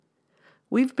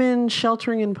We've been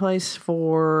sheltering in place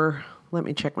for, let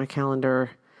me check my calendar.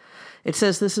 It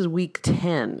says this is week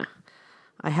 10.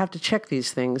 I have to check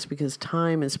these things because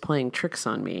time is playing tricks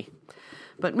on me.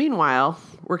 But meanwhile,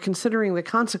 we're considering the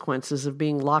consequences of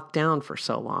being locked down for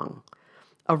so long,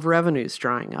 of revenues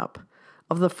drying up,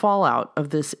 of the fallout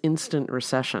of this instant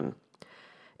recession.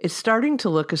 It's starting to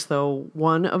look as though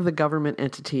one of the government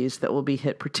entities that will be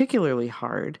hit particularly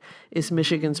hard is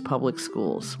Michigan's public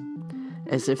schools,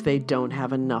 as if they don't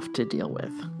have enough to deal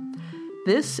with.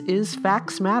 This is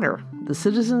Facts Matter, the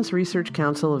Citizens Research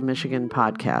Council of Michigan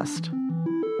podcast.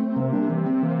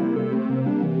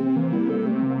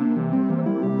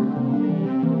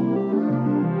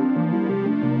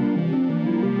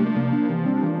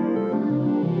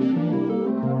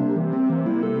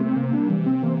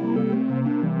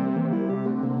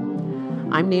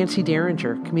 I'm Nancy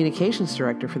Derringer, Communications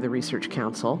Director for the Research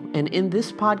Council, and in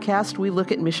this podcast, we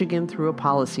look at Michigan through a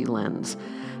policy lens.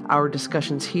 Our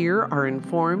discussions here are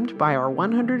informed by our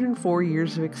 104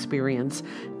 years of experience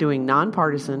doing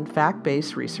nonpartisan,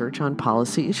 fact-based research on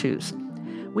policy issues.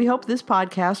 We hope this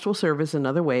podcast will serve as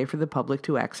another way for the public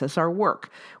to access our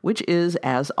work, which is,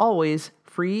 as always,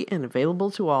 free and available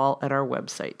to all at our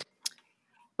website.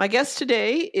 My guest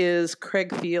today is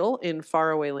Craig Thiel in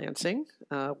faraway Lansing.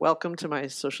 Welcome to my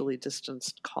socially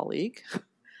distanced colleague.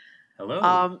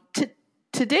 Hello.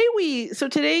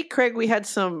 Today, Craig, we had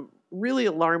some really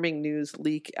alarming news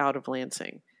leak out of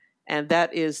Lansing, and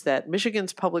that is that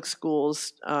Michigan's public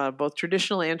schools, both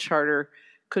traditional and charter,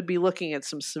 could be looking at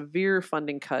some severe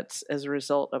funding cuts as a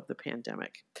result of the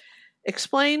pandemic.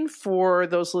 Explain for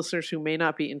those listeners who may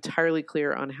not be entirely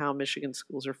clear on how Michigan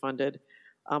schools are funded.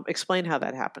 Explain how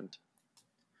that happened.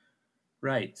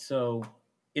 Right. So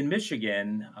in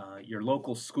Michigan, your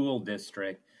local school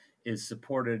district is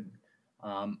supported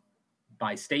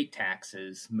by state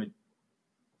taxes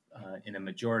in a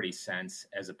majority sense,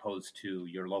 as opposed to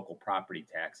your local property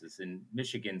taxes. And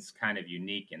Michigan's kind of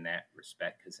unique in that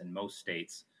respect, because in most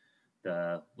states,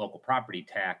 the local property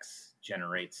tax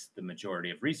generates the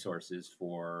majority of resources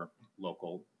for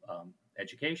local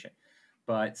education.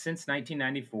 But since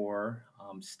 1994,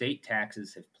 state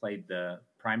taxes have played the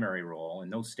primary role,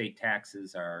 and those state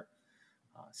taxes are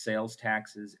sales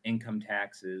taxes, income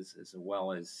taxes, as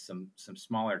well as some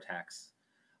smaller tax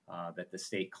that the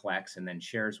state collects and then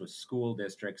shares with school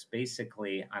districts,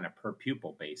 basically on a per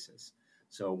pupil basis.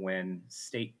 So when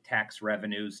state tax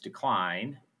revenues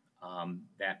decline,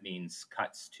 that means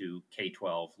cuts to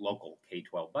K-12, local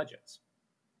K-12 budgets.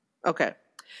 Okay.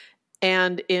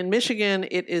 And in Michigan,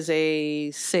 it is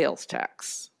a sales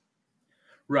tax.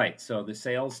 Right. So the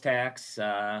sales tax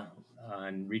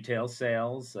on retail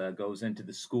sales goes into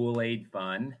the school aid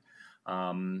fund.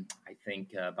 I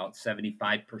think about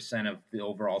 75% of the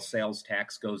overall sales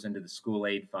tax goes into the school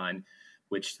aid fund,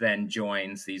 which then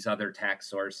joins these other tax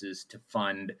sources to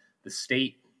fund the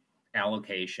state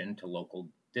allocation to local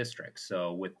districts.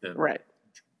 So with the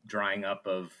drying up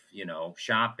of,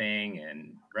 shopping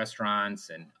and restaurants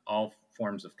and all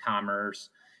forms of commerce,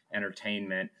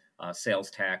 entertainment, sales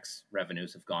tax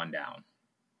revenues have gone down.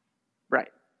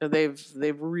 Right.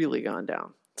 They've really gone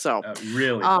down. So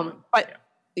really.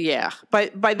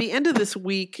 By the end of this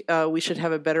week, we should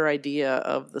have a better idea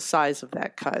of the size of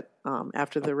that cut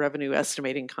after the revenue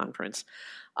estimating conference.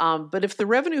 But if the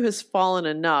revenue has fallen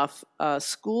enough,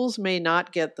 schools may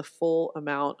not get the full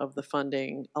amount of the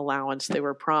funding allowance they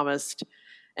were promised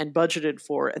and budgeted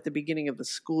for at the beginning of the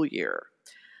school year.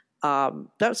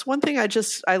 That's one thing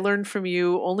I learned from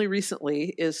you only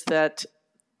recently, is that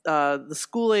the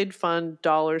school aid fund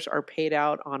dollars are paid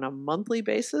out on a monthly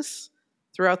basis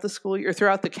throughout the school year,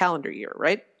 throughout the calendar year,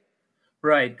 right?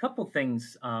 Right. A couple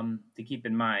things to keep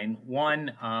in mind.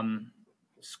 One,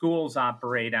 schools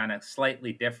operate on a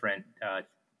slightly different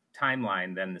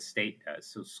timeline than the state does.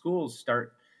 So schools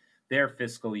start their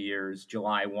fiscal years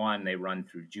July 1, they run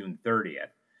through June 30th.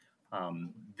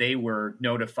 They were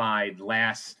notified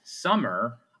last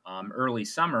summer, early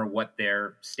summer, what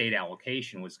their state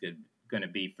allocation was going to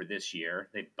be for this year.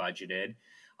 They budgeted.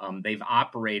 They've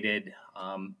operated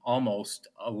almost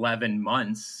 11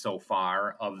 months so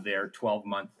far of their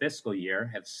 12-month fiscal year,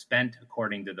 have spent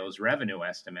according to those revenue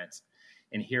estimates.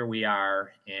 And here we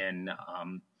are in,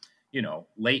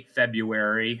 late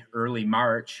February, early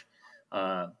March,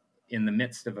 in the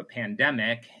midst of a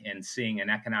pandemic and seeing an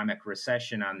economic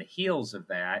recession on the heels of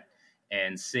that,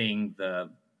 and seeing the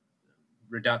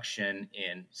reduction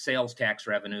in sales tax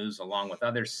revenues along with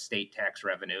other state tax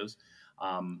revenues,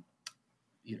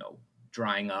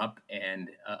 drying up and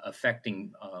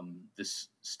affecting the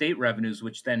state revenues,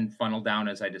 which then funnel down,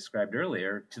 as I described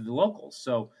earlier, to the locals.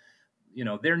 So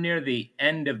they're near the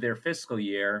end of their fiscal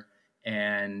year,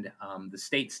 and the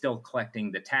state's still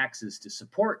collecting the taxes to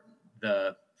support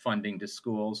the funding to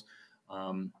schools.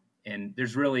 And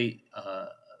there's really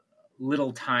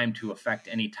little time to affect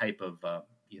any type of,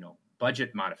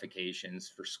 budget modifications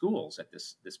for schools at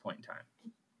this point in time.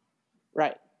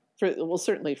 Right.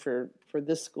 Certainly for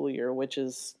this school year, which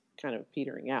is kind of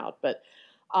petering out. But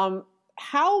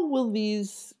how will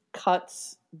these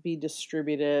cuts be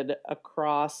distributed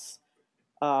across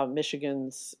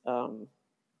Michigan's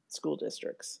school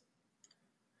districts?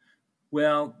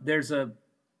 Well, there's a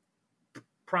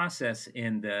process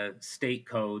in the state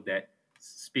code that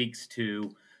speaks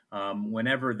to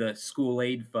whenever the school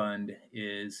aid fund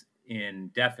is in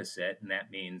deficit, and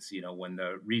that means, when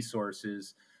the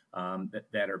resources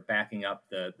that are backing up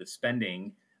the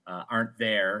spending aren't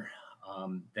there,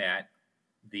 that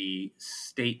the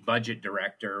state budget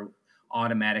director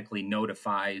automatically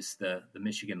notifies the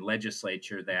Michigan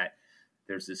legislature that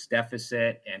there's this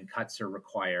deficit and cuts are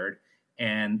required.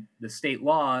 And the state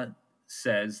law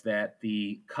says that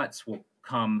the cuts will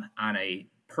come on a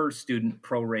per student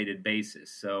prorated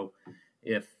basis. So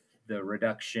if the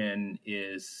reduction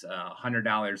is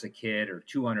 $100 a kid or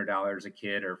 $200 a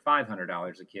kid or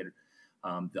 $500 a kid,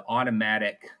 the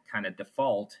automatic kind of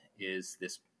default is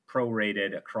this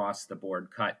prorated across the board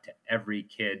cut to every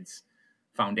kid's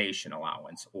foundation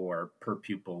allowance or per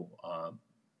pupil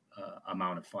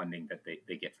amount of funding that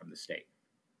they get from the state.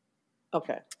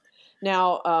 Okay.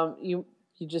 Now, you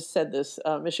just said this.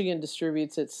 Michigan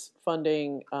distributes its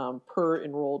funding per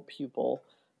enrolled pupil.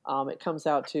 It comes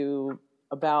out to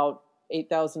about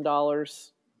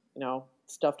 $8,000,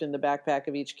 stuffed in the backpack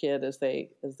of each kid as they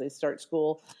start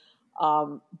school.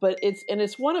 But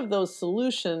it's one of those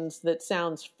solutions that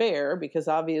sounds fair, because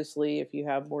obviously if you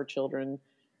have more children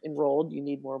enrolled, you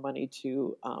need more money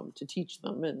to teach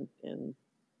them, and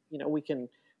we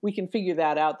can figure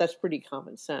that out. That's pretty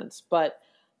common sense. But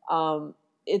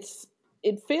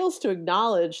it fails to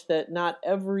acknowledge that not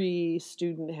every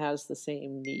student has the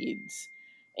same needs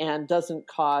and doesn't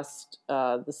cost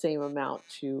the same amount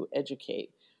to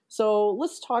educate. So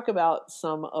let's talk about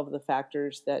some of the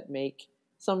factors that make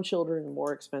some children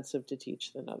more expensive to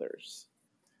teach than others.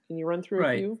 Can you run through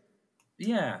a few?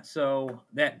 Yeah. So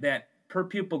that per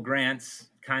pupil grants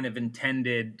kind of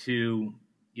intended to,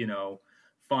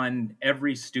 fund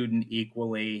every student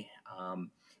equally,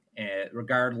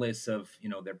 regardless of,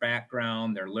 their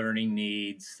background, their learning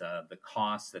needs, the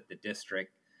costs that the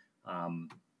district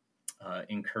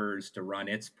incurs to run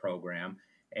its program.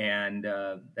 And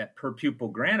that per pupil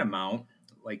grant amount,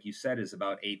 like you said, is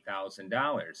about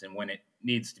 $8,000. And when it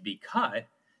needs to be cut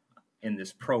in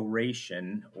this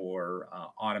proration or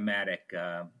automatic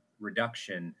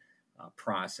reduction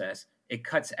process, it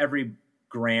cuts every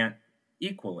grant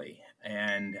equally.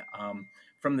 And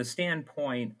from the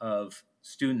standpoint of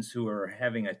students who are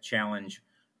having a challenge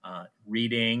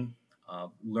reading,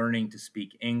 learning to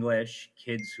speak English,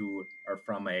 kids who are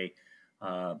from a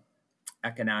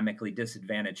economically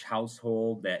disadvantaged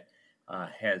household that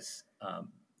has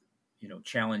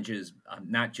challenges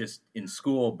not just in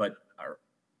school but are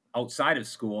outside of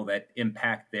school that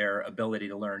impact their ability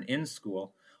to learn in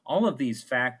school. All of these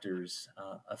factors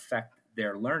affect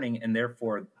their learning and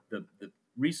therefore the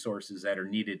resources that are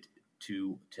needed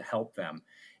to help them.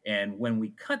 And when we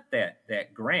cut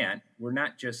that grant, we're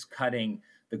not just cutting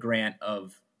the grant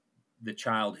of the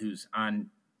child who's on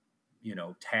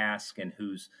task and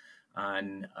who's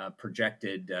on a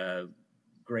projected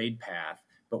grade path,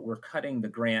 but we're cutting the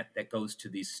grant that goes to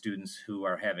these students who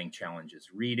are having challenges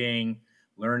reading,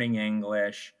 learning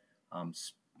English,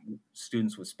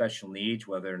 students with special needs,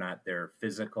 whether or not they're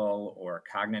physical or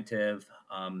cognitive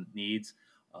needs.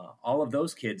 All of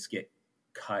those kids get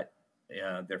cut,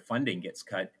 their funding gets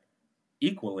cut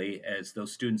equally as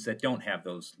those students that don't have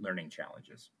those learning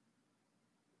challenges.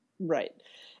 Right.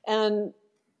 And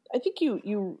I think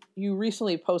you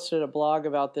recently posted a blog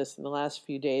about this in the last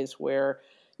few days where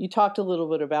you talked a little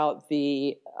bit about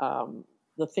the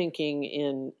thinking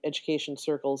in education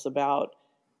circles about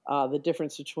the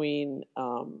difference between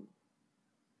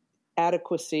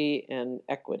adequacy and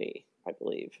equity, I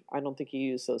believe. I don't think you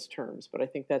use those terms, but I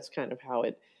think that's kind of how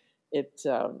it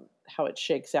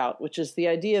shakes out, which is the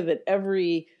idea that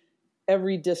every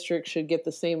district should get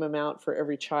the same amount for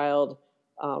every child.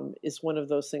 Is one of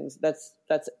those things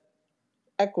that's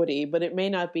equity, but it may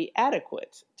not be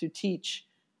adequate to teach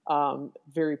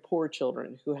very poor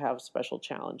children who have special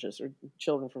challenges, or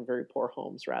children from very poor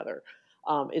homes, rather.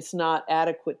 It's not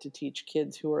adequate to teach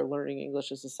kids who are learning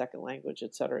English as a second language,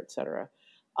 et cetera, et cetera.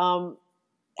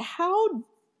 How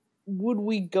would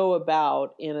we go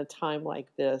about in a time like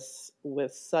this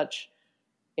with such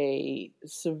a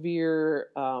severe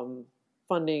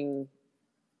funding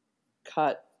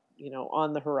cut,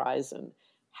 on the horizon,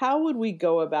 how would we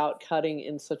go about cutting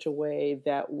in such a way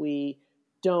that we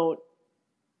don't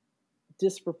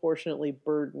disproportionately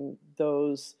burden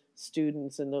those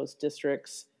students in those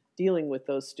districts dealing with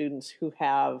those students who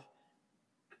have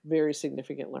very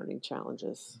significant learning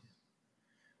challenges?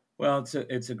 Well,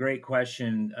 it's a great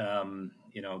question.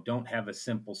 Don't have a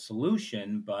simple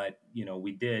solution, but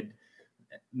we did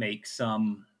make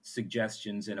some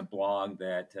suggestions in a blog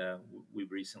that we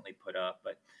recently put up.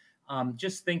 But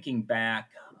just thinking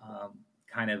back,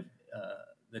 kind of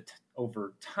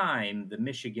over time, the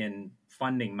Michigan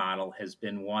funding model has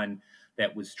been one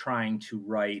that was trying to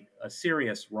right a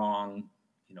serious wrong,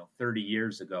 30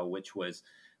 years ago, which was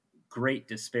great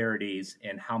disparities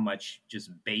in how much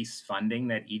just base funding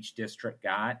that each district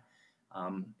got.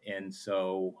 And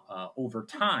so over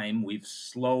time, we've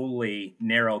slowly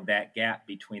narrowed that gap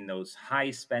between those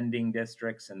high spending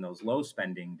districts and those low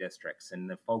spending districts. And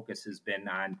the focus has been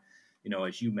on,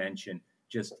 as you mentioned,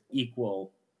 just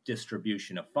equal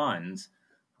distribution of funds.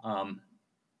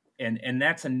 And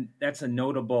that's a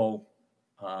notable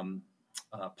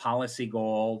policy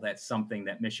goal. That's something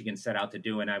that Michigan set out to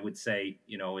do, and I would say,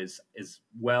 is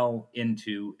well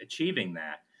into achieving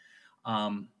that.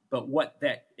 But what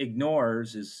that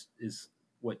ignores is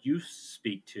what you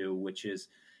speak to, which is,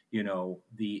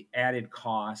 the added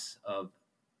costs of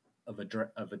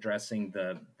addressing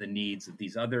the needs of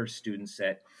these other students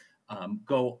that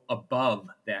go above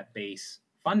that base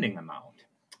funding amount.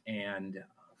 And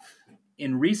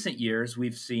in recent years,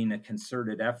 we've seen a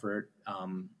concerted effort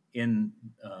in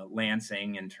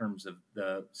Lansing in terms of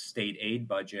the state aid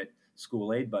budget,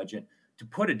 school aid budget, to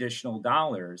put additional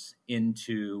dollars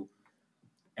into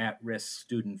at-risk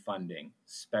student funding,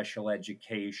 special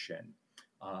education,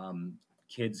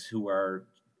 kids who are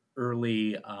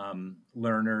early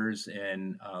learners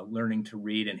and learning to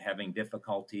read and having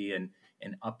difficulty and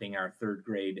upping our third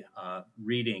grade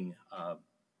reading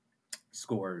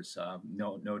scores,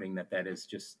 noting that is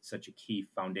just such a key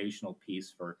foundational piece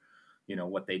for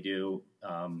what they do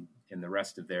in the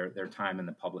rest of their time in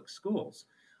the public schools.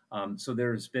 So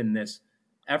there's been this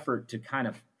effort to kind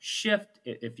of shift,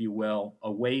 if you will,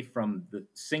 away from the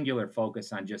singular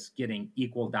focus on just getting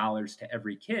equal dollars to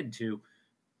every kid to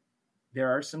there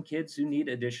are some kids who need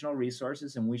additional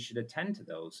resources and we should attend to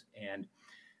those. And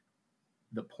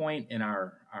the point in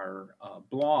our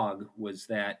blog was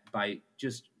that by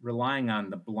just relying on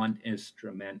the blunt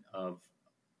instrument of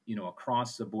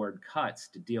across the board cuts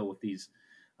to deal with these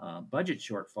budget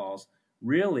shortfalls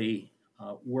really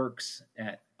works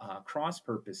at cross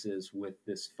purposes with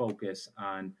this focus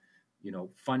on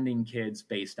funding kids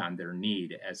based on their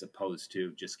need as opposed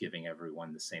to just giving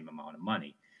everyone the same amount of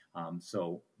money.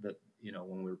 So that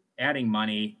when we're adding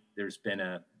money, there's been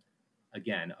a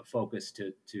focus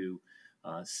to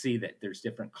see that there's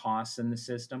different costs in the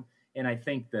system. And I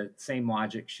think the same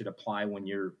logic should apply when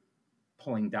you're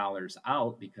pulling dollars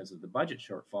out because of the budget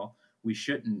shortfall. We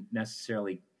shouldn't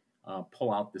necessarily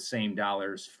pull out the same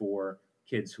dollars for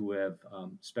kids who have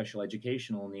special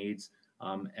educational needs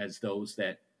as those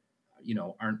that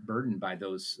aren't burdened by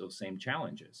those same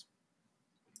challenges.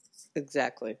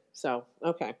 Exactly. So,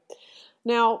 okay.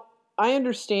 Now, I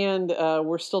understand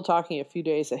we're still talking a few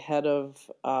days ahead of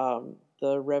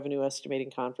the revenue estimating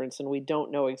conference, and we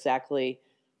don't know exactly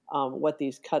what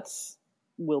these cuts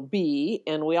will be,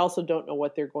 and we also don't know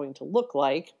what they're going to look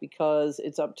like because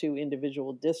it's up to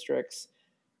individual districts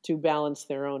to balance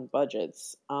their own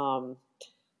budgets.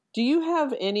 Do you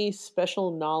have any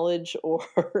special knowledge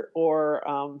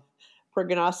or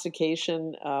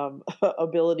prognostication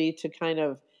ability to kind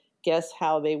of guess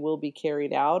how they will be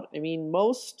carried out? I mean,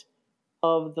 most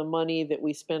of the money that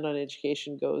we spend on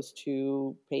education goes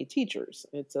to pay teachers.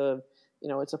 It's a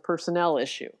personnel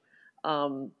issue.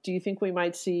 Do you think we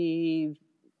might see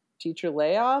teacher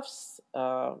layoffs,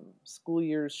 school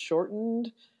years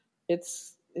shortened?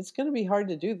 It's going to be hard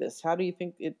to do this. How do you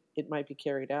think it might be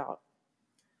carried out?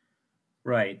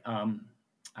 Right.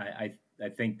 I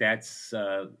think that's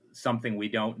something we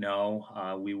don't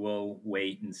know. We will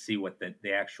wait and see what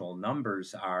the actual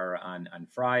numbers are on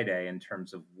Friday in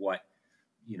terms of what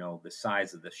the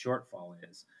size of the shortfall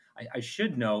is. I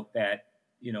should note that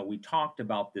we talked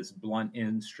about this blunt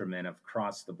instrument of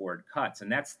across-the-board cuts,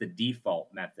 and that's the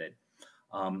default method.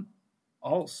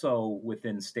 Also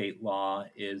within state law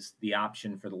is the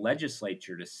option for the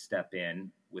legislature to step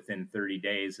in within 30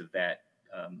 days of that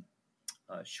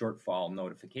shortfall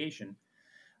notification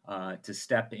to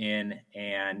step in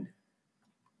and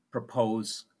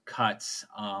propose cuts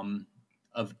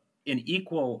of an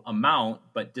equal amount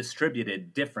but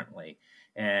distributed differently.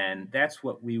 And that's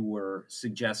what we were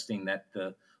suggesting that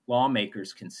the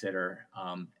lawmakers consider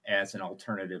as an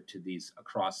alternative to these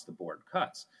across the board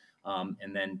cuts,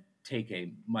 and then take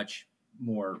a much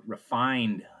more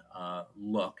refined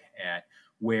look at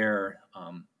where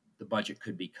the budget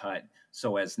could be cut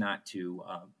so as not to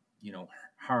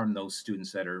harm those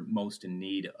students that are most in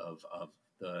need of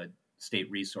the state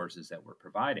resources that we're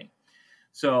providing.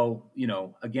 So,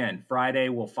 again, Friday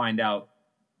we'll find out,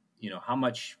 how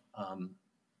much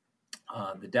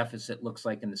the deficit looks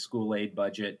like in the school aid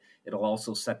budget. It'll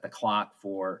also set the clock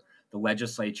for the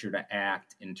legislature to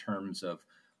act in terms of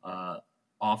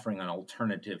offering an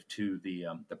alternative to the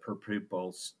per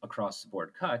pupils across the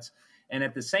board cuts. And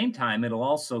at the same time, it'll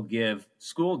also give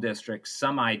school districts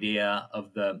some idea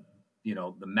of the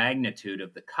magnitude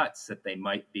of the cuts that they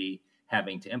might be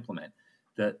having to implement.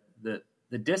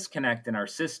 The disconnect in our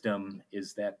system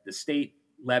is that the state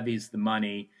levies the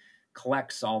money,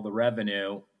 collects all the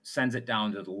revenue, sends it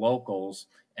down to the locals,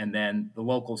 and then the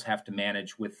locals have to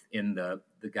manage within the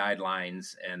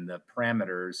guidelines and the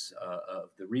parameters of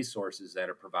the resources that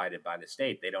are provided by the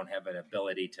state. They don't have an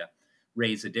ability to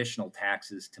raise additional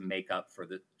taxes to make up for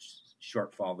the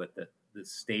shortfall that the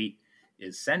state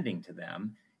is sending to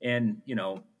them. And,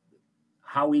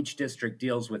 how each district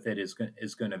deals with it is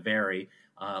going to vary.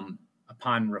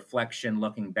 Upon reflection,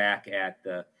 looking back at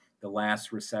the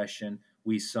last recession,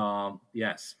 we saw,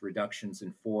 yes, reductions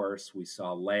in force. We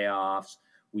saw layoffs.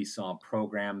 We saw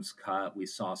programs cut. We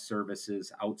saw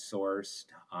services outsourced.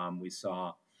 We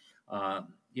saw,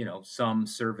 some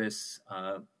service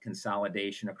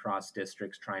consolidation across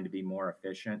districts trying to be more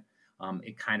efficient.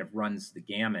 It kind of runs the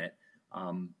gamut.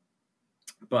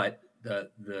 But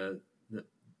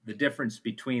the difference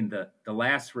between the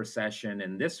last recession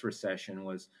and this recession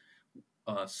was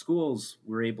schools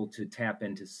were able to tap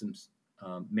into some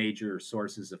major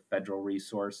sources of federal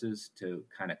resources to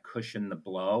kind of cushion the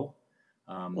blow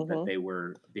that they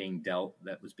were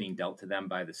that was being dealt to them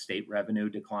by the state revenue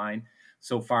decline.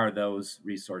 So far, those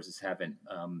resources haven't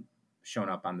shown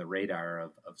up on the radar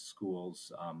of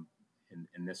schools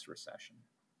in this recession.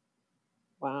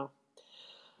 Wow.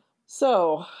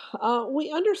 So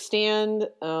we understand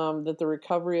that the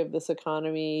recovery of this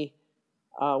economy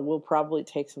will probably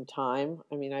take some time.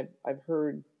 I mean, I've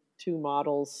heard two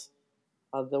models.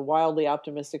 The wildly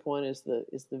optimistic one is the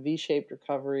V-shaped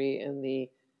recovery, and the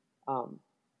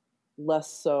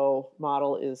less so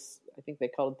model is, I think they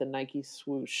call it the Nike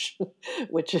swoosh,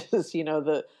 which is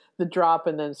the drop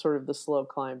and then sort of the slow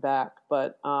climb back.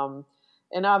 But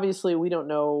and obviously we don't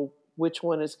know which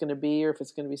one it's going to be, or if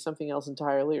it's going to be something else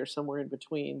entirely, or somewhere in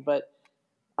between. But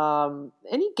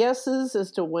any guesses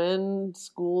as to when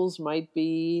schools might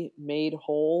be made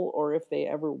whole, or if they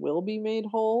ever will be made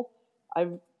whole?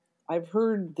 I've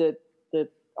heard that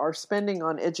our spending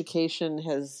on education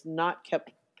has not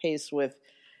kept pace with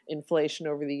inflation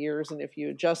over the years, and if you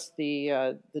adjust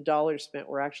the dollars spent,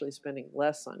 we're actually spending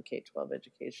less on K-12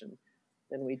 education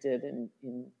than we did in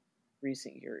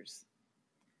recent years.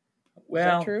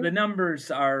 Well, the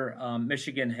numbers are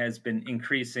Michigan has been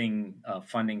increasing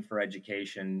funding for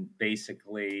education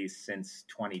basically since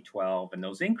 2012, and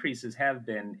those increases have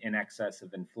been in excess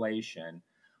of inflation.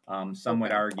 Some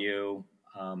would argue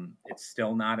it's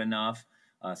still not enough,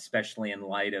 especially in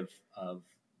light of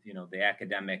the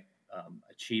academic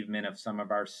achievement of some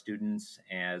of our students,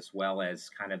 as well as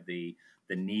kind of the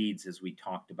needs, as we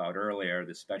talked about earlier,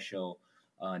 the special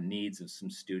needs of some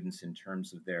students in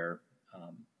terms of their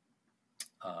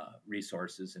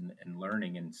resources and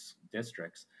learning in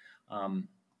districts.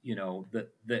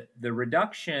 The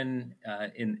reduction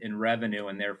in revenue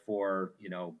and therefore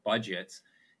budgets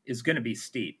is going to be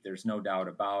steep. There's no doubt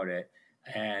about it.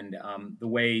 And the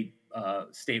way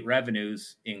state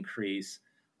revenues increase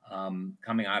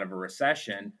coming out of a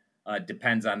recession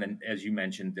depends on as you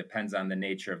mentioned, depends on the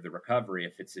nature of the recovery.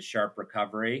 If it's a sharp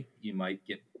recovery, you might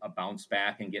get a bounce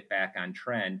back and get back on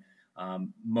trend.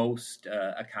 Most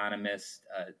economists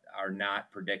are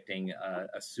not predicting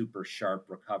a super sharp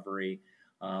recovery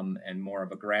and more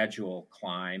of a gradual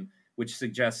climb, which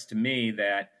suggests to me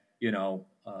that,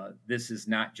 this is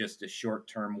not just a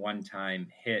short-term one-time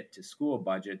hit to school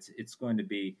budgets. It's going to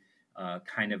be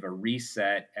kind of a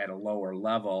reset at a lower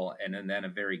level and then a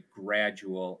very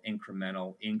gradual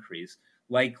incremental increase,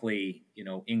 likely,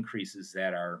 increases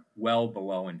that are well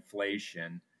below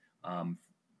inflation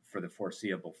for the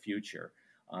foreseeable future.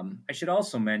 I should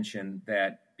also mention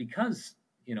that because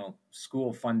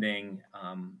school funding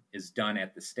is done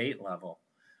at the state level,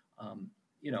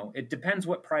 it depends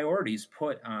what priorities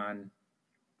put on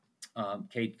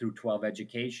K through 12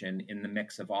 education in the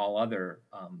mix of all other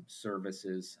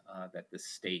services that the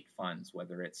state funds,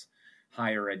 whether it's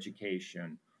higher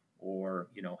education or,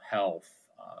 health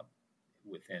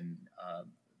within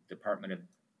Department of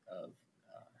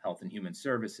Health and Human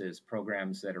Services,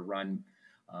 programs that are run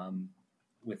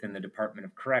within the Department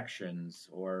of Corrections,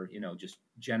 or, just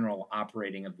general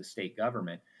operating of the state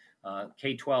government.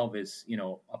 K-12 is,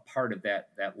 a part of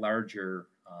that larger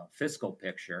fiscal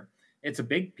picture. It's a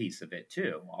big piece of it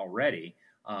too already.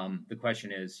 The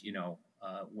question is,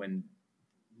 when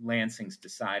Lansing's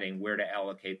deciding where to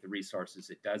allocate the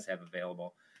resources it does have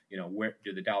available, where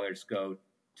do the dollars go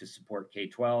to support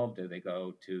K-12? Do they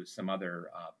go to some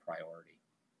other priority?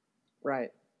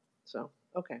 Right. So,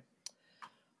 okay.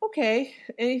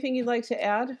 Anything you'd like to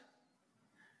add?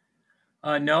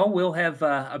 No, we'll have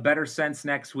a better sense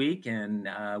next week, and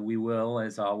we will,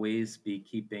 as always, be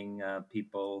keeping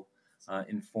people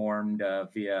informed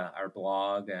via our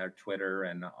blog, our Twitter,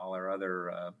 and all our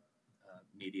other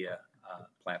media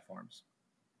platforms.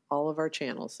 All of our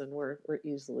channels, and we're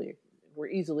easily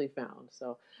found.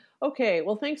 So, okay.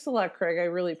 Well, thanks a lot, Craig. I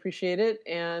really appreciate it.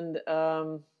 And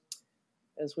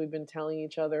as we've been telling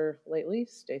each other lately,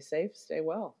 stay safe, stay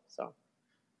well. So,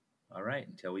 all right.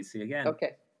 Until we see again.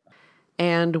 Okay.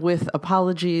 And with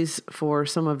apologies for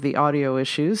some of the audio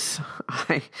issues,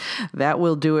 that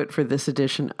will do it for this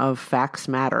edition of Facts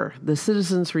Matter, the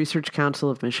Citizens Research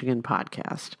Council of Michigan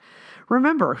podcast.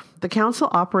 Remember, the council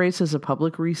operates as a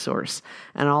public resource,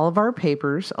 and all of our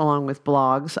papers, along with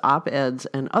blogs, op-eds,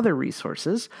 and other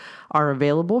resources, are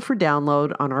available for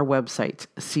download on our website,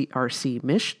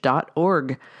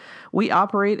 crcmich.org. We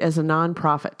operate as a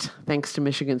nonprofit, thanks to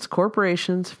Michigan's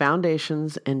corporations,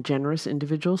 foundations, and generous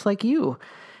individuals like you.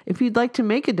 If you'd like to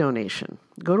make a donation,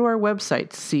 go to our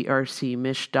website,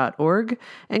 crcmich.org,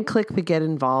 and click the Get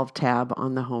Involved tab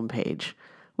on the homepage.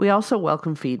 We also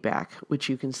welcome feedback, which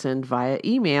you can send via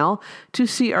email to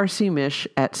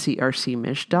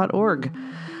crcmich@crcmich.org.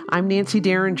 I'm Nancy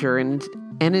Derringer, and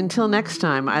until next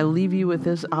time, I leave you with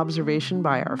this observation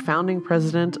by our founding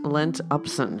president, Lent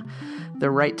Upson.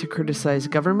 The right to criticize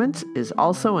government is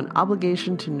also an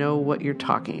obligation to know what you're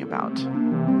talking about.